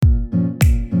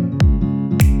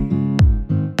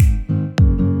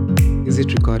Is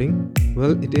it recording?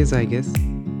 Well, it is, I guess.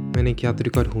 मैंने किया तो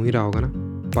रिकॉर्ड हो ही रहा होगा ना,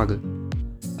 पागल.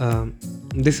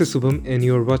 This is Subham and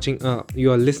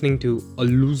you are listening to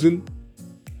Allusion.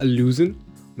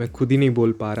 मैं खुद ही नहीं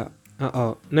बोल पा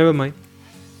रहा. Never mind.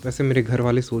 वैसे मेरे घर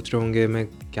वाले सोच रहे होंगे मैं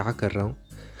क्या कर रहा हूँ.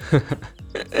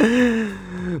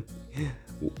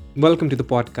 Welcome to the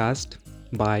podcast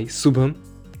by Subham,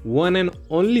 one and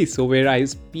only, so where I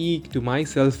speak to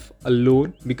myself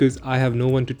alone because I have no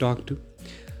one to talk to.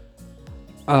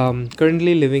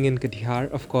 Currently living in Katihar.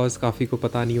 Of course, काफ़ी को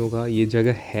पता नहीं होगा ये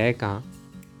जगह है कहाँ.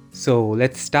 So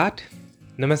let's start.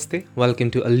 Namaste.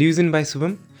 Welcome to Allusion by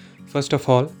Subham. First of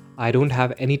all, I don't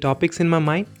have any topics in my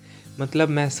mind. मतलब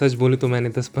मैं सच बोलूँ तो मैंने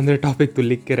 10-15 टॉपिक तो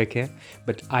लिख के रखे हैं,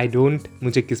 बट आई डोंट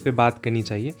मुझे किस पे बात करनी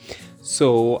चाहिए.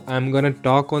 सो I am gonna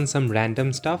talk on some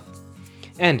random stuff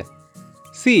and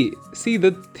see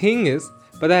the thing is,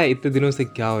 पता है इतने दिनों से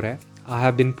क्या हो रहा है. I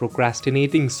have been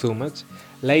procrastinating so much.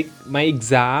 Like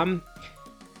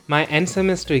my end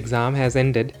semester exam has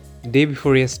ended day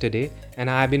before yesterday and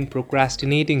I have been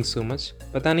procrastinating so much.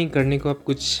 पता नहीं करने को अब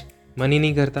कुछ मन ही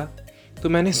नहीं करता. तो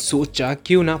मैंने सोचा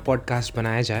क्यों ना पॉडकास्ट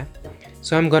बनाया जाए.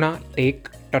 सो I'm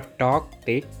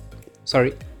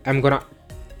gonna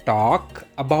talk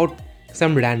about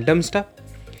some random stuff.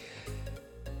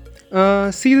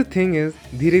 See the thing is,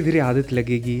 धीरे धीरे आदत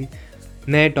लगेगी,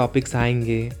 नए टॉपिक्स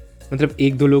आएंगे, मतलब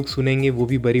 1-2 लोग सुनेंगे, वो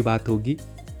भी बड़ी बात होगी.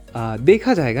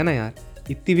 देखा जाएगा ना यार,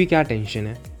 इतनी भी क्या टेंशन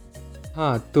है.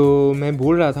 हाँ, तो मैं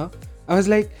बोल रहा था, I was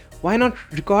like why not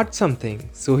record something.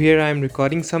 So here I am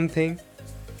recording something.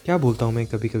 क्या बोलता हूँ मैं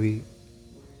कभी कभी,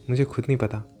 मुझे खुद नहीं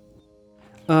पता.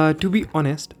 To be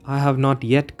honest, I have not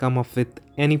yet come up with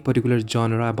any particular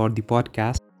genre about the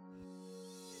podcast.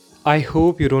 I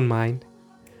hope you don't mind.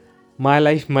 My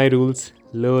life, my rules,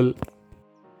 lol.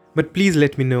 But please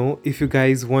let me know if you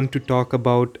guys want to talk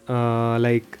about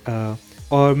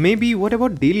or maybe what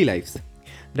about daily lives.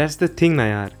 That's the thing ना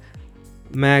यार.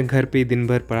 मैं घर पे दिन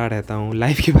भर पड़ा रहता हूँ,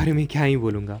 लाइफ के बारे में क्या ही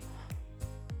बोलूँगा.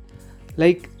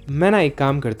 मैं ना एक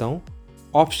काम करता हूँ,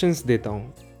 ऑप्शंस देता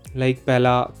हूँ.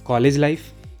 पहला कॉलेज लाइफ,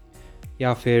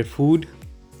 या फिर फूड,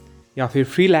 या फिर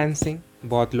फ्रीलांसिंग.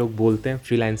 बहुत लोग बोलते हैं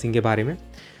फ्रीलांसिंग के बारे में.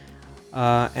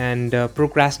 एंड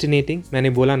प्रोक्रेस्टिनेटिंग, मैंने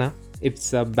बोला ना,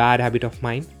 it's a bad habit of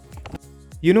mind.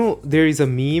 You know there is a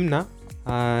meme ना,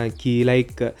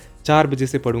 कि 4 बजे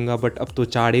से पढ़ूंगा बट अब तो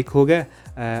 4-1 हो गए,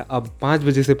 अब 5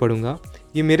 बजे से पढ़ूंगा.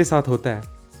 ये मेरे साथ होता है.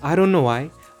 I don't know why.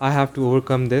 I have to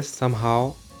overcome this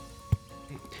somehow.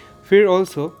 फिर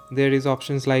also there is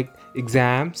options like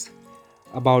exams,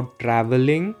 about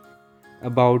travelling,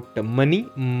 about money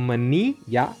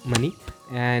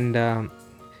and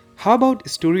how about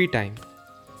story time.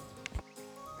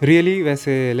 Really,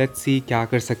 वैसे लेट्स सी क्या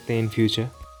कर सकते हैं in future.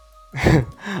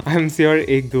 I am sure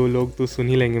 1-2 लोग तो सुन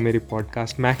ही लेंगे मेरी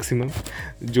पॉडकास्ट मैक्सिमम,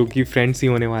 जो कि फ्रेंड्स ही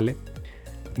होने वाले.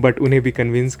 बट उन्हें भी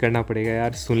कन्विंस करना पड़ेगा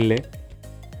यार, सुन ले.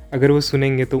 अगर वो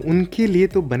सुनेंगे तो उनके लिए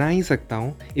तो बना ही सकता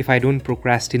हूँ, if I don't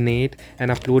procrastinate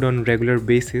and upload on regular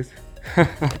basis.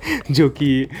 जो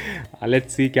कि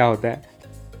लेट्स सी क्या होता है.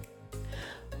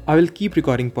 I will keep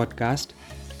recording podcast.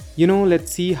 You know,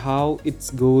 let's see how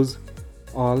it's goes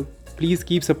all. Please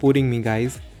keep supporting me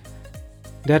guys.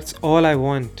 That's all I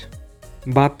want.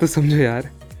 बात तो समझो यार,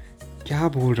 क्या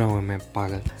बोल रहा हूँ मैं,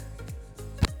 पागल.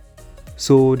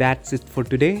 So that's it for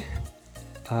today.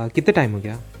 कितना टाइम हो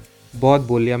गया, बहुत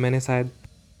बोल लिया मैंने शायद.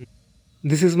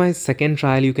 This is my second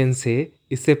trial you can say.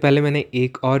 इससे पहले मैंने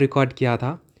एक और रिकॉर्ड किया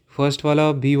था. फर्स्ट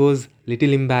वाला भी वॉज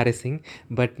लिटिल एम्बैरेसिंग,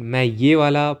 बट मैं ये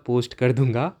वाला पोस्ट कर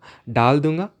दूँगा,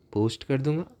 पोस्ट कर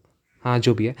दूँगा, हाँ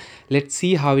जो भी है. Let's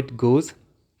see how it goes.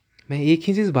 मैं एक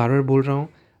ही चीज़ बार बार बोल रहा हूँ.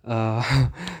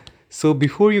 So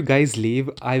before you guys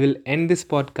leave, I will end this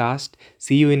podcast.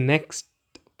 See you in next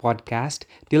podcast.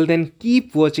 Till then,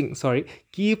 keep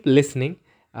listening.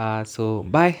 So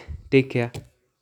bye. Take care.